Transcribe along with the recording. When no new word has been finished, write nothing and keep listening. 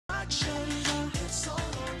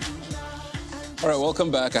All right, welcome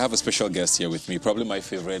back. I have a special guest here with me, probably my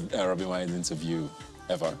favorite Robbie Wines interview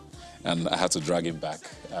ever. And I had to drag him back.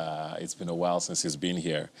 It's been a while since he's been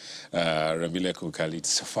here. Reminisce Khalid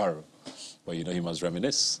Safaru. But you know him as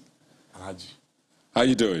Reminisce. Alaji. How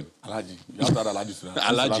you doing? Alaji. You have to add Alaji to that.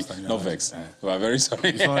 Alaji, not vex. Well, I'm very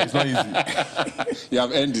sorry. It's not easy. You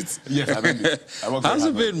have ended it. Yes, I've ended it. How's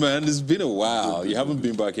it been, man? It's been a while. You haven't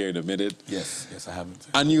been back here in a minute. Yes, I haven't.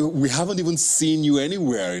 And we haven't even seen you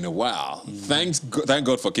anywhere in a while. Thank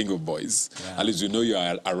God for King of Boys. Yeah. At least we know you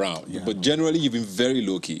are around. Yeah. But generally, you've been very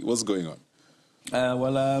low-key. What's going on?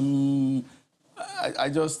 I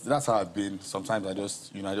just, that's how I've been. Sometimes I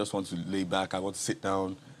just want to lay back. I want to sit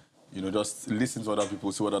down, just listen to other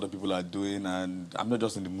people, see what other people are doing. And I'm not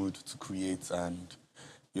just in the mood to create. And,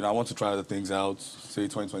 I want to try other things out. Say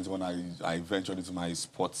 2021, I ventured into my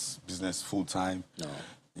sports business full-time.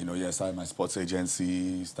 No. I started my sports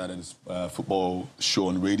agency, started a football show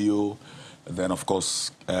on radio. And then, of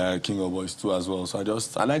course, King of Boys too as well. So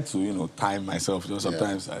I like to, time myself.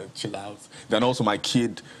 Sometimes I chill out. Then also my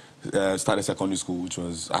kid started secondary school, which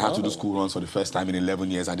was, I had to do school runs for the first time in 11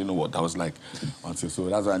 years. I didn't know what that was like until, so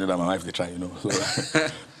that's why I knew that my wife, they try, So,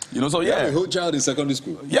 so yeah. Your whole child in secondary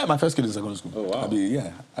school? Yeah, my first kid in secondary school. Oh,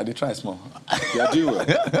 wow. I did try small. You do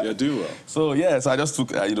well. You do well. So, yeah, so I just took,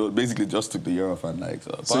 basically just took the year off and like...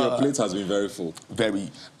 So your plate has been very full?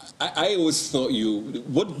 Very. I always thought do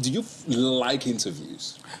you like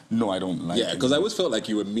interviews? No, I don't like Yeah, because I always felt like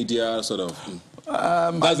you were media sort of...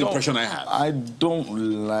 that's the impression I have. I don't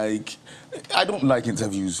like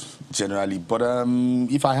interviews generally, but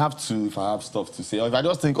if I have stuff to say, or if I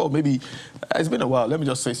just think, oh, maybe it's been a while, let me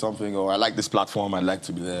just say something, or I like this platform, I'd like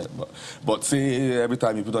to be there. But say every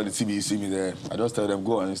time you put on the TV, you see me there, I just tell them,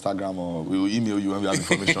 go on Instagram, or we will email you when we have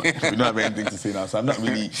information. We don't have anything to say now, so I'm not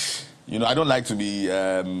really... I don't like to be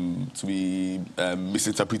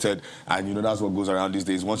misinterpreted, and that's what goes around these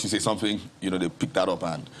days. Once you say something, they pick that up,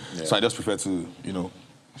 and so I just prefer to,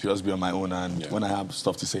 just be on my own. And when I have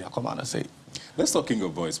stuff to say, I'll come out and say it. Let's talk King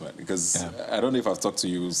of Boys, man, because I don't know if I've talked to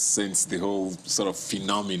you since the whole sort of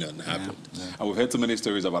phenomenon happened. And we've heard too many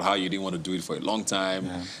stories about how you didn't want to do it for a long time.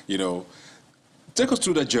 Take us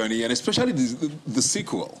through that journey, and especially the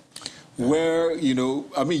sequel, where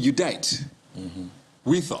you died.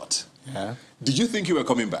 We thought. Yeah. Did you think you were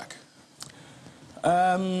coming back?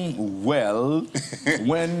 Well,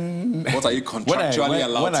 when... What are you contractually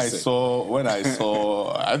allowed to say? When I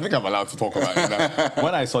saw... I think I'm allowed to talk about it now.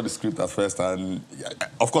 When I saw the script at first, and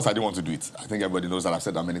of course I didn't want to do it. I think everybody knows that I've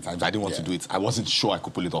said that many times. I didn't want to do it. I wasn't sure I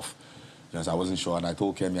could pull it off. Yes, I wasn't sure, and I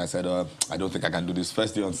told Kemi, I said, I don't think I can do this.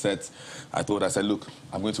 First day on set, I said, look,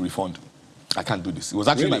 I'm going to refund. I can't do this. It was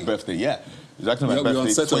actually my birthday, It was actually my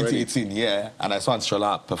birthday, 2018, and I saw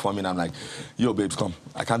Anshola performing. I'm like, yo, babes, come.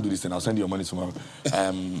 I can't do this thing. I'll send you your money tomorrow.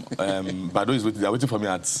 Bado they're waiting for me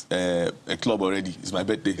at a club already. It's my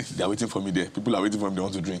birthday. They're waiting for me there. People are waiting for me. They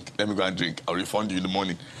want to drink. Let me go and drink. I'll refund you in the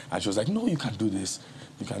morning. And she was like, no, you can't do this.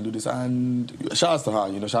 You can't do this. And shout out to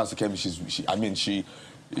her. Shout out to Kemi.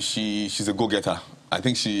 She's a go-getter. I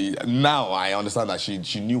think now I understand that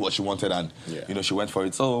she knew what she wanted, and she went for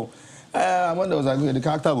it. So when there was like, the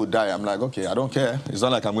character would die, I'm like, okay, I don't care. It's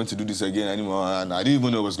not like I'm going to do this again anymore. And I didn't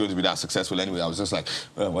even know it was going to be that successful anyway. I was just like,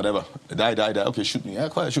 whatever. Die. Okay, shoot me. Yeah,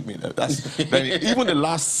 quiet, shoot me. Then even the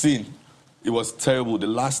last scene, it was terrible.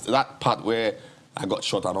 That part where I got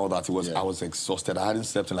shot and all that, I was exhausted. I hadn't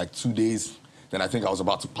slept in like 2 days. Then I think I was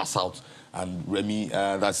about to pass out. And Remy,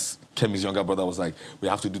 that's Kemi's younger brother, was like, we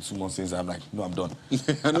have to do 2 more scenes. I'm like, no, I'm done.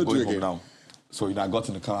 I'm going home now. So, I got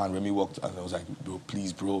in the car and Remy walked and I was like, bro,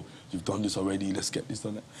 please, bro, you've done this already. Let's get this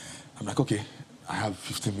done. I'm like, okay, I have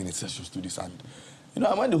 15 minutes. Let's just do this. And,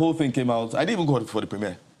 when the whole thing came out, I didn't even go for the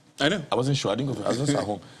premiere. I know. I wasn't sure. I didn't go for it. I was just at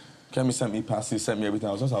home. Kemi sent me passes, sent me everything.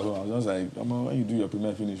 I was just at home. I was just like, when you do your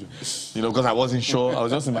premiere, finish. Because I wasn't sure. I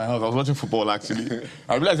was just in my house. I was watching football, actually.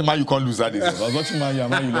 I realized, man, you can't lose that day. I was watching Man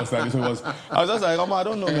you lost that day. So I was just like, I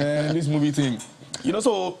don't know, man, this movie thing.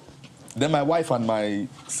 So then my wife and my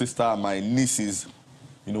sister and my nieces,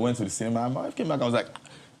 went to the cinema. My wife came back. I was like,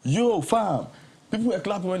 yo, fam, people were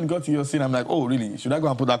clapping when you got to your scene. I'm like, oh, really? Should I go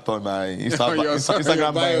and put that on my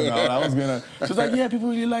Instagram bio now? What's going on? She was like, yeah, people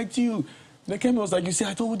really liked you. Then Kemi was like, you see,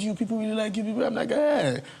 I told you, people really like you. I'm like,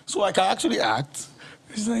 hey. So I can actually act.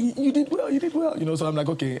 She's like, you did well. So I'm like,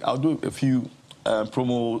 okay, I'll do a few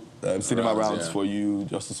promo cinema rounds for you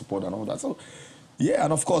just to support and all that. So, yeah,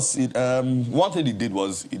 and of course, one thing it did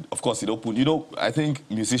was, it opened, I think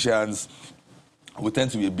musicians, we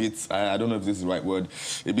tend to be a bit, I don't know if this is the right word,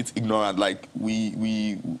 a bit ignorant. Like,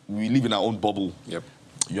 we live in our own bubble. Yep.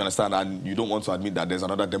 You understand? And you don't want to admit that there's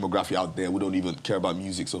another demographic out there who don't even care about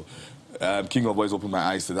music. So King of Boys opened my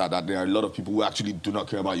eyes to that there are a lot of people who actually do not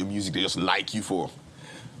care about your music. They just like you for,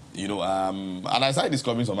 you know, and I started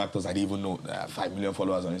discovering some actors I didn't even know. 5 million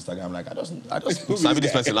followers on Instagram. Like, I just started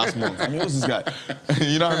this person last month. I mean, who's this guy?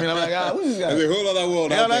 You know what I mean? I'm like, who's this guy? There's a whole other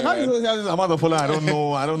world Yeah, out like, there, how do you know this amount of followers? I don't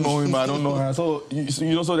know him, I don't know her. So,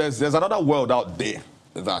 you know, so there's another world out there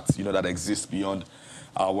that, you know, that exists beyond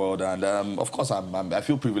our world. And, of course, I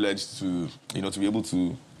feel privileged to, you know, to be able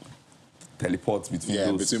to teleport between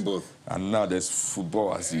those. Between both. And now there's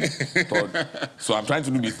football as the third. So I'm trying to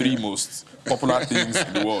do the 3 most popular things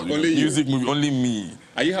in the world. Only music, movie, only me.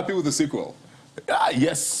 Are you happy with the sequel?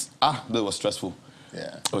 Yes. That was stressful.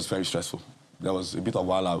 Yeah. It was very stressful. There was a bit of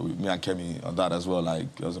while with me and Kemi on that as well.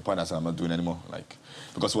 Like, there was a point I said I'm not doing anymore. Like,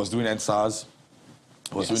 because he was doing NSARS,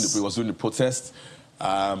 he was doing the protest.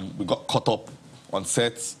 We got caught up on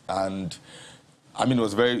set, and I mean, it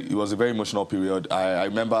was a very emotional period. I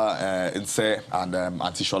remember Inse and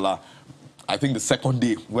Auntie Shola, I think the second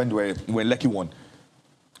day when Lekki won.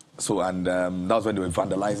 So, and that was when they were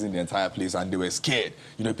vandalizing the entire place and they were scared.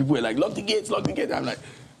 You know, people were like, lock the gates, lock the gates. I'm like,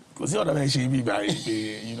 because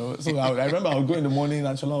you know. So I remember I would go in the morning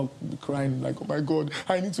and Shola would be crying, like, oh my God,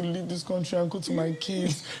 I need to leave this country and go to my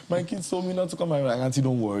kids. My kids told me not to come. I'm like, Auntie,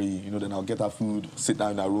 don't worry. You know, then I'll get her food, sit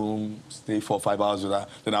down in her room, stay 4 or 5 hours with her.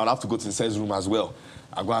 Then I'll have to go to Inse's room as well.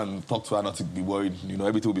 I'll go and talk to her, not to be worried, you know,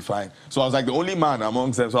 everything will be fine. So I was like the only man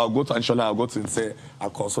amongst them. So I'll go to Anshola, I'll go to Inse, I'll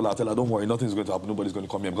console her, I'll tell her, don't worry, nothing's going to happen, nobody's going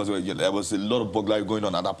to come here, because there was a lot of burglary going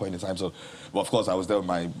on at that point in time. So, but of course, I was there with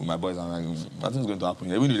my boys, and I'm like, nothing's going to happen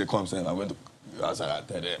here. Even if they come, I was like, I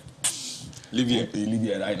tell them, leave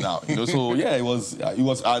here right now. You know, so yeah, it was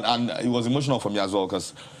emotional for me as well,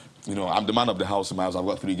 because, you know, I'm the man of the house in my house. I've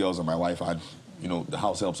got 3 girls and my wife, and, you know, the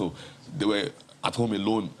house helps. So they were at home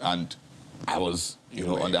alone, and I was, you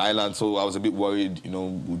know, on the island, so I was a bit worried, you know,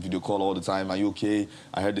 with video call all the time. Are you okay?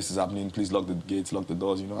 I heard this is happening. Please lock the gates, lock the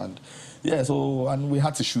doors, you know. And yeah, so, and we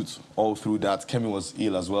had to shoot all through that. Kemi was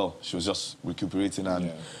ill as well. She was just recuperating, and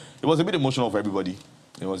it was a bit emotional for everybody.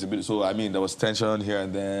 It was a bit, so I mean, there was tension here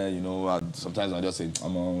and there, you know. Sometimes I just say,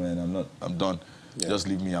 I'm on, man, I'm done. Yeah. Just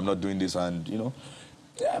leave me. I'm not doing this, and, you know.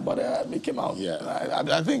 Yeah, but it came out. Yeah.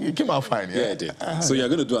 I think it came out fine. Yeah, it did. So you're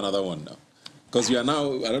going to do another one now? Because you are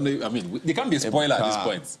now, I don't know, I mean, there can't be a spoiler at this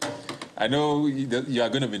point. I know you are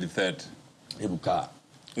going to be the 3rd. Ebuka.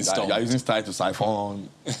 You are using style to siphon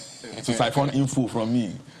info from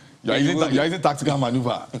me. You are using tactical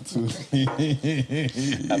maneuver. I've been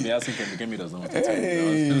asking Kemi does not want to tell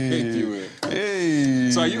you. Hey.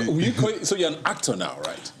 So you're an actor now,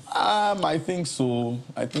 right? I think so.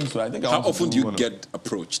 How often do you get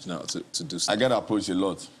approached now to do stuff? I get approached a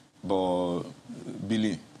lot, but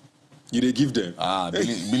Billy. You did give them?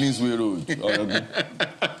 Billing's Way Road.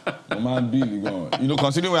 The man Billy gone. You know,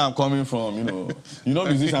 considering where I'm coming from, you know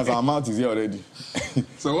musicians, our mouth is here already.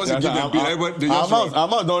 So once you give them Bill, our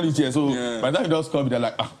mouth don't reach here. So by the time you just come, they're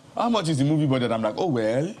like, how much is the movie budget? I'm like, oh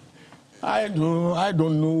well, I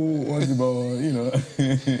don't know what's about, you know.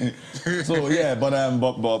 So yeah,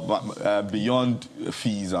 but beyond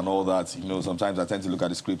fees and all that, you know, sometimes I tend to look at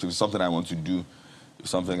the script. If it's something I want to do,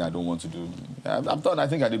 something I don't want to do. I've done. I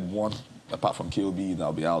think I did one, apart from KOB,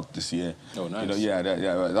 that'll be out this year. Oh, nice. You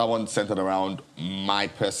know, that one centered around my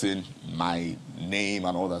person, my name,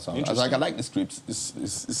 and all that. So I was like, I like the script.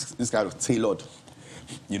 It's kind of tailored,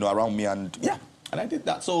 you know, around me, and and I did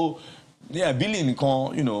that. So billing,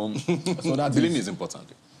 you know, so that billing is important.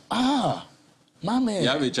 My man. You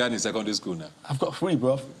have a child in secondary school now. I've got 3,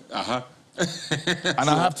 bro. And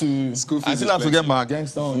I have to. I still have to get my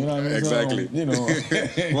gangster on, you know what I mean? Exactly. So, you know.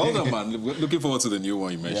 Well done, man. Looking forward to the new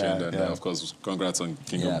one you mentioned, and of course, congrats on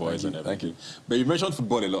King of Boys and everything. Thank you. But you mentioned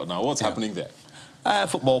football a lot now. What's happening there?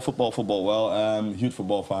 Football. Well, huge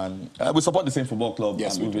football fan. We support the same football club.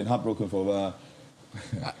 Yes, we've been heartbroken for over.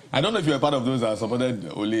 I don't know if you're a part of those that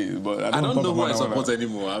supported Ole, but I don't know who I support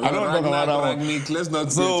anymore. I don't talk about that one. Let's not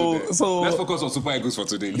so let's focus on Super Eagles for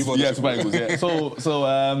today. Super Eagles. Yeah. So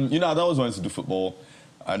you know, I always wanted to do football,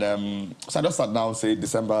 and so I just sat down, say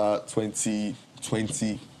December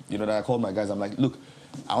 2020. You know, then I called my guys. I'm like, look,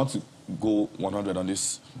 I want to go 100 on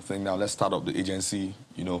this thing now. Let's start up the agency.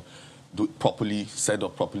 You know, do it properly, set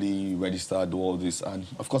up properly, register, do all this, and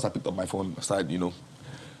of course I picked up my phone, started, you know,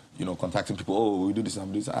 contacting people. Oh, we do this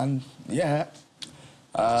and this, and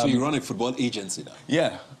so you run a football agency now?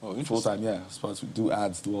 Yeah. Full time. Yeah. Sports, do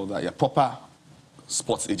ads, do all that. Yeah. Proper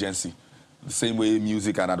sports agency, the same way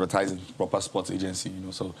music and advertising. Proper sports agency. You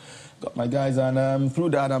know. So got my guys, and through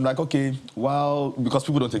that, I'm like, okay, well, because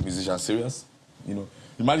people don't take musicians serious, you know.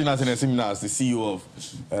 Imagine us in a seminar as the CEO of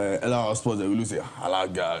LR Sports, they will say,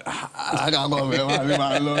 Alaga,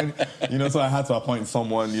 you know, so I had to appoint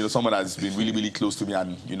someone, you know, someone that's been really, really close to me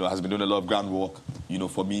and, you know, has been doing a lot of groundwork, you know,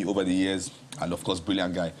 for me over the years. And of course,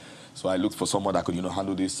 brilliant guy. So I looked for someone that could, you know,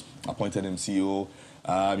 handle this, appointed him CEO.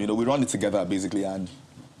 You know, we run it together basically, and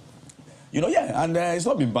you know, yeah, and it's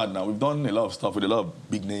not been bad now. We've done a lot of stuff with a lot of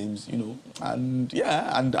big names, you know, and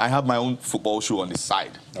yeah, and I have my own football show on the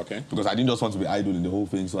side. Okay. Because I didn't just want to be idle in the whole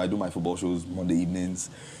thing, so I do my football shows Monday evenings,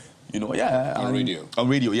 you know, yeah. On radio? On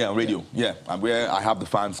radio, yeah, on radio, yeah. And where I have the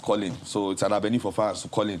fans calling, so it's an avenue for fans to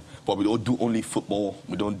call in. But we don't do only football,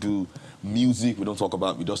 we don't do music, we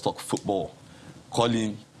just talk football. Call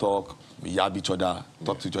in, talk, we yab each other,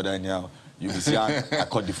 talk to each other anyhow. You will see I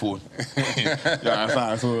cut the phone. You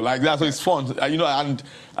understand? So like that, so it's fun, you know, and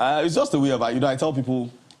it's just a way of, you know, I tell people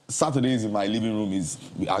Saturdays in my living room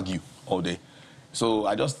we argue all day. So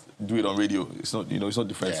I just do it on radio. It's not, you know, it's not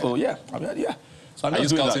different. Yeah. So yeah, I mean, yeah. So Are you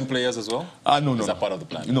scouting players as well? No. Is that part of the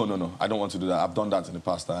plan? No. I don't want to do that. I've done that in the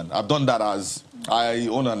past, and I've done that as I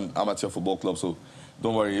own an amateur football club. So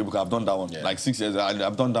don't worry, Ebuka, I've done that one. Yeah. Like 6 years.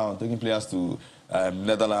 I've done that one, taking players to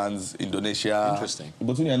Netherlands, Indonesia. Interesting.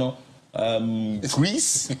 But you know.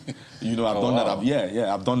 Greece, you know, I've done that.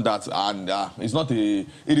 I've done that, and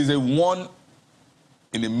it is a 1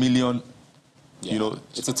 in a million. You know,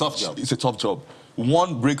 it's a tough job. It's a tough job.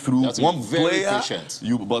 One breakthrough, one very player, patient.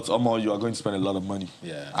 but you are going to spend a lot of money,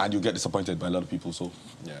 and you get disappointed by a lot of people. So,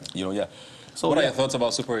 you know, So, what are your thoughts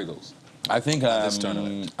about Super Eagles? I think this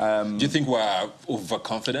tournament. Do you think we're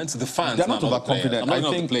overconfident? The fans, they're not overconfident. I'm not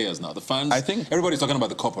talking about the players now. The fans. I think everybody's talking about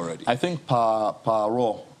the cup already. I think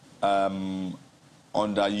Raw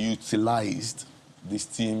underutilized this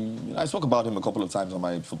team. You know, I spoke about him a couple of times on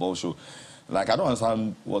my football show. Like, I don't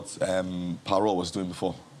understand what Paro was doing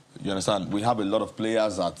before. You understand? We have a lot of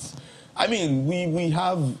players that, I mean, we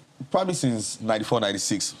have probably since 94,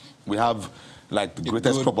 96, we have like the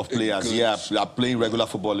greatest crop of players. They are playing regular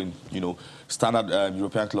football in, you know, standard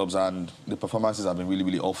European clubs, and the performances have been really,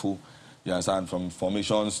 really awful. You understand? From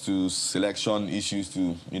formations to selection issues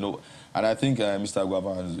to, you know, and I think Mr.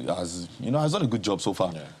 Guava has done a good job so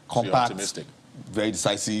far. Yeah. Compact, so optimistic. Very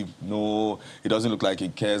decisive. No, he doesn't look like he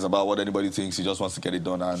cares about what anybody thinks. He just wants to get it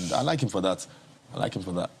done, and I like him for that.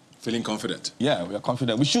 Feeling confident? Yeah, we are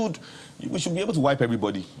confident. We should be able to wipe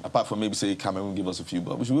everybody, apart from maybe say Cameroon give us a few,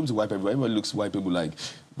 but we should be able to wipe everybody. Everybody looks wipeable, like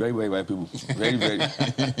very, very wipeable. Very, very.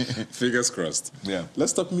 Fingers crossed. Yeah.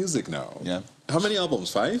 Let's talk music now. Yeah. How many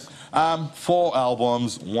albums? 5? 4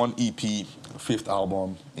 albums, 1 EP, 5th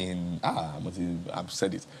album in I've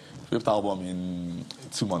said it. 5th album in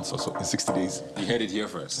 2 months or so, in 60 days. You heard it here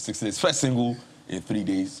first. 60 days. First single in 3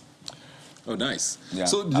 days. Oh, nice. Yeah.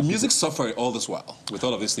 So the music suffered all this while with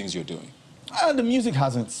all of these things you're doing? The music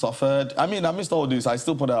hasn't suffered. I mean, I missed all this. I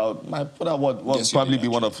still put out what will probably be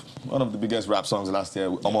one of the biggest rap songs last year,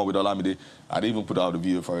 Omo with Olamide. I didn't even put out a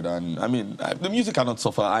video for it. And I mean, the music cannot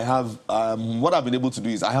suffer. I have, what I've been able to do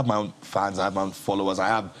is I have my own fans, I have my own followers, I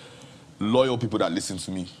have loyal people that listen to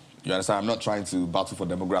me. You understand? I'm not trying to battle for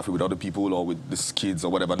demographic with other people or with these kids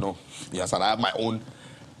or whatever. No. You understand? I have my own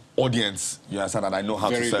audience, you understand, and I know how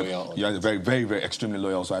to serve. Yeah, very, very, very extremely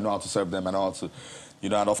loyal. So I know how to serve them, and I know how to, you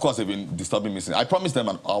know, and of course they've been disturbing me. I promised them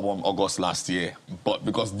an album August last year, but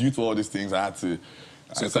because due to all these things, I had to.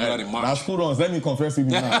 So it's coming out in March. Now school runs. Let me confess with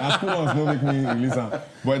you now. Now school runs don't make me release them,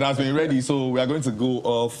 but it has been ready. So we are going to go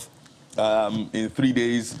off in 3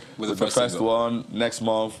 days with the first one. Next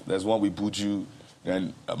month there's one with Buju.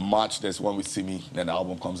 Then March there's one with Simi. Then the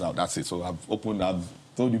album comes out. That's it. So I've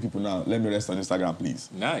told you people now, let me rest on Instagram, please.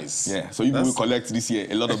 Nice. Yeah, so you will collect this year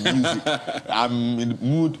a lot of music. I'm in the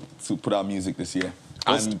mood to put out music this year.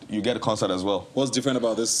 And you get a concert as well. What's different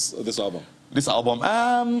about this album? This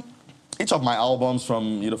album, each of my albums,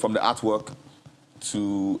 from the artwork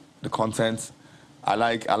to the content, I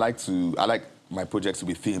like my projects to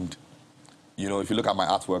be themed. You know, if you look at my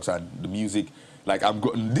artworks and the music, like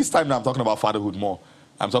this time now I'm talking about fatherhood more.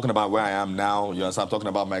 I'm talking about where I am now. You know, so I'm talking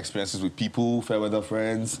about my experiences with people, fair weather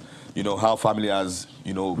friends. You know, how family has,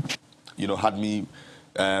 you know, had me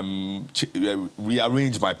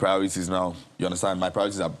rearrange my priorities now. You understand? My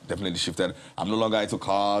priorities have definitely shifted. I'm no longer into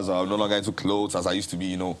cars. I'm no longer into clothes as I used to be.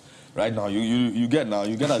 You know, right now you get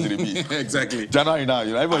as it be. Exactly. January now,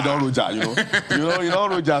 you know, everybody don't Roja. You know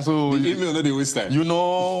Roja. So the email not the waste time. You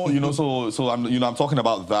know. So I'm talking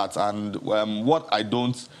about that, and what I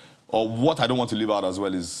don't. or what I don't want to leave out as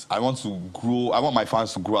well is I want to grow. I want my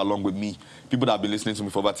fans to grow along with me. People that have been listening to me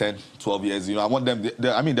for over 10, 12 years, I want them,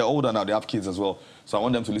 they're older now, they have kids as well. So I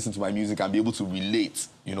want them to listen to my music and be able to relate,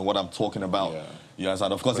 what I'm talking about. Yeah. You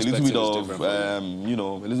understand? Of course, a little bit of, a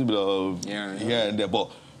little bit of here and there,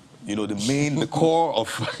 but the core of,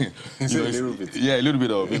 a little bit. Yeah, a little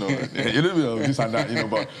bit of, a little bit of this and that,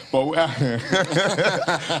 but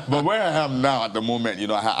where I am now at the moment,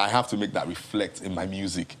 I have to make that reflect in my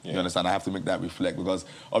music. Yeah. You understand? I have to make that reflect because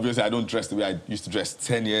obviously I don't dress the way I used to dress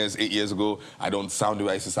 8 years ago. I don't sound the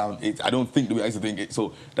way I used to sound. I don't think the way I used to think.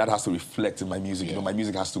 So that has to reflect in my music. Yeah. My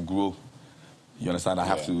music has to grow. You understand? I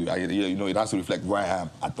have to, it has to reflect where I am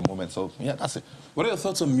at the moment. So, yeah, that's it. What are your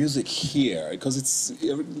thoughts on music here? Because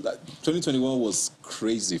 2021 was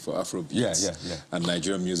crazy for Afrobeats. Yeah. And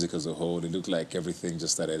Nigerian music as a whole. It looked like everything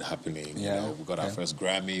just started happening. Yeah. We got our first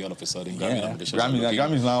Grammy all of a sudden. Grammy nominations.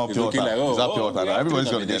 Grammy's now pure time. Everybody's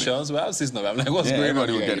going to get it. Well, I'm like, what's going on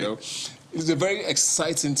here? It's a very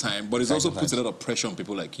exciting time, but it also puts a lot of pressure on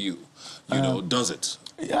people like you. Does it?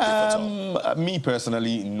 Me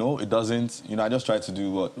personally, no, it doesn't. I just try to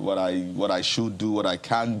do what I should do, what I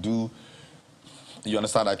can do. You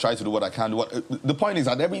understand? I try to do what I can do. The point is,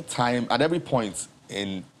 at every point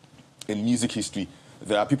in music history,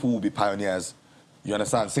 there are people who will be pioneers. You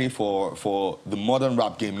understand? Say for the modern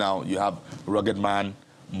rap game now, you have Rugged Man,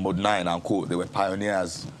 Mode 9 and Co. They were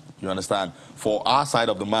pioneers. You understand? For our side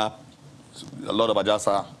of the map, a lot of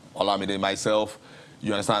Ajasa, Olamide, myself.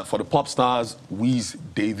 You understand? For the pop stars, Wiz,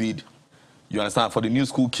 David. You understand? For the new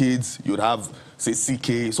school kids, you'd have, say,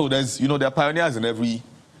 CK. So there's, there are pioneers in every,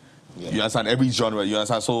 you understand, every genre. You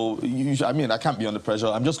understand? So, I can't be under pressure.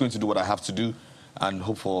 I'm just going to do what I have to do and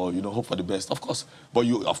hope for the best, of course. But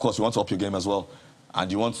you want to up your game as well. And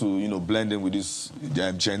you want to, blend in with this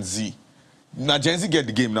Gen Z. Now, Gen Z get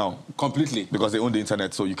the game now. Completely. Because they own the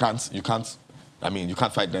internet, so you can't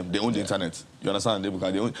fight them. They own the internet. You understand?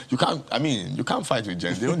 You can't fight with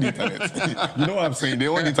Gen. They own the internet. You know what I'm saying? They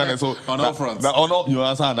own the internet. So on all fronts. You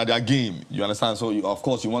understand? That their game. You understand? So of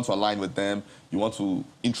course you want to align with them. You want to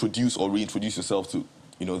introduce or reintroduce yourself to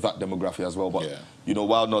that demography as well. But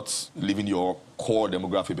while not leaving your core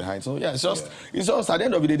demography behind. So it's just at the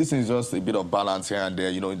end of the day, this is just a bit of balance here and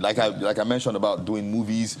there. Like I mentioned about doing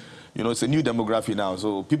movies. It's a new demography now.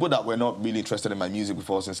 So people that were not really interested in my music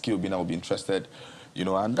before, since Q now will be interested,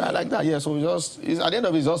 and like that. Yeah. So at the end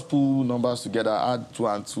of it, just pull numbers together, add 2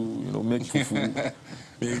 and 2, make fufu,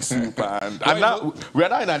 make soup, and now we're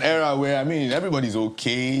now in an era where everybody's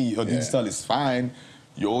okay. Your digital is fine.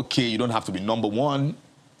 You're okay. You don't have to be number one.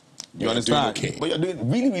 You understand? Okay. But you're doing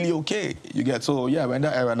really, really okay. You get so we're in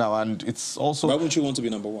that era now, and it's also. Why wouldn't you want to be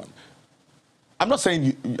number one? I'm not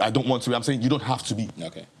saying I don't want to be. I'm saying you don't have to be.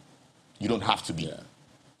 Okay. You don't have to be. Yeah.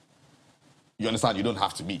 You understand? You don't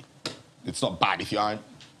have to be. It's not bad if you aren't.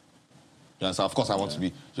 You understand? Of course I want to be.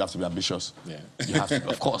 You have to be ambitious. Yeah. You have to,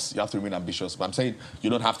 of course, you have to remain ambitious. But I'm saying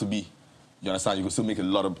you don't have to be. You understand? You can still make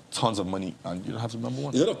tons of money and you don't have to be number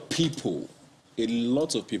one. A lot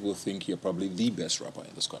of people think you're probably the best rapper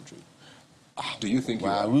in this country. Do you think you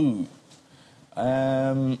are?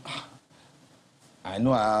 I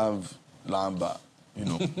know I have Lamba.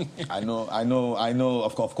 I know,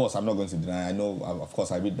 of course, I'm not going to deny. I know, of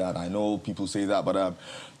course, I read that. I know people say that, but,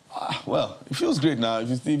 well, it feels great now.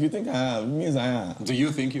 If you think I am, it means I am. Do you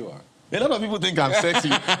think you are? A lot of people think I'm sexy.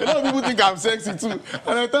 A lot of people think I'm sexy, too.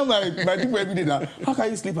 And I tell my people every day that, how can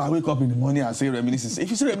you sleep and wake up in the morning and say Reminisce? If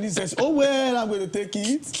you say Reminisce, oh, well, I'm going to take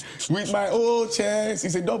it with my old chest.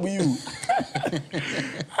 It's a W.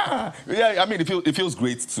 Yeah, it feels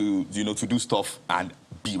great to, to do stuff and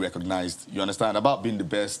be recognized. You understand? About being the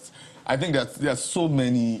best. I think that there's so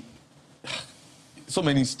many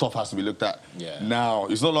stuff has to be looked at now.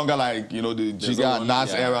 It's no longer like, the Jigga and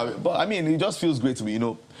Nas era. But it just feels great to me,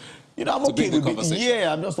 I'm okay with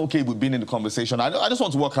I'm just okay with being in the conversation. I just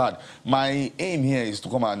want to work hard. My aim here is to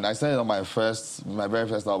come and I said on my very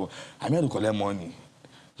first album, I'm here to collect money.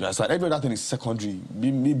 You understand? Every other thing is secondary.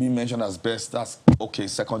 Being mentioned as best, that's okay,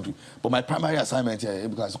 secondary. But my primary assignment here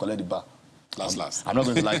is to collect the bar. Last. I'm not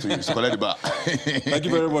going to lie to you. So collect the bar. Thank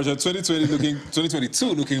you very much. 2022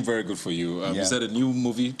 looking very good for you. You said a new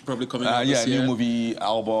movie probably coming out this year? New movie,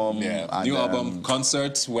 album. Yeah, and, new album,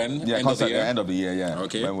 concert, when? Yeah, concert, end of the year, yeah.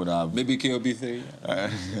 Okay. When would I have... Maybe KOB3?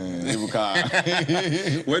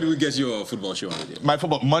 Ebuka. Where do we get your football show on? My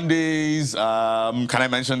football, Mondays, can I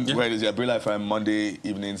mention where it is? Brilliant FM, Monday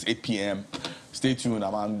evenings, 8 p.m. stay tuned.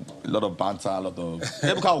 I'm on a lot of banter, a lot of.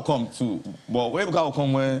 Ebuka will come too, but Ebuka will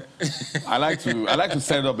come when I like to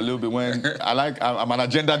set it up a little bit when I'm an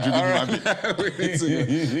agenda-driven human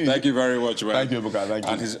being. Thank you very much, man. Thank you, Ebuka. Thank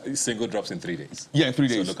you. And his single drops in 3 days. Yeah, in 3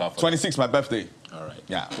 days. So look out for 26th, my birthday. All right.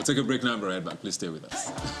 Yeah. We'll take a break now, bro. Please stay with us.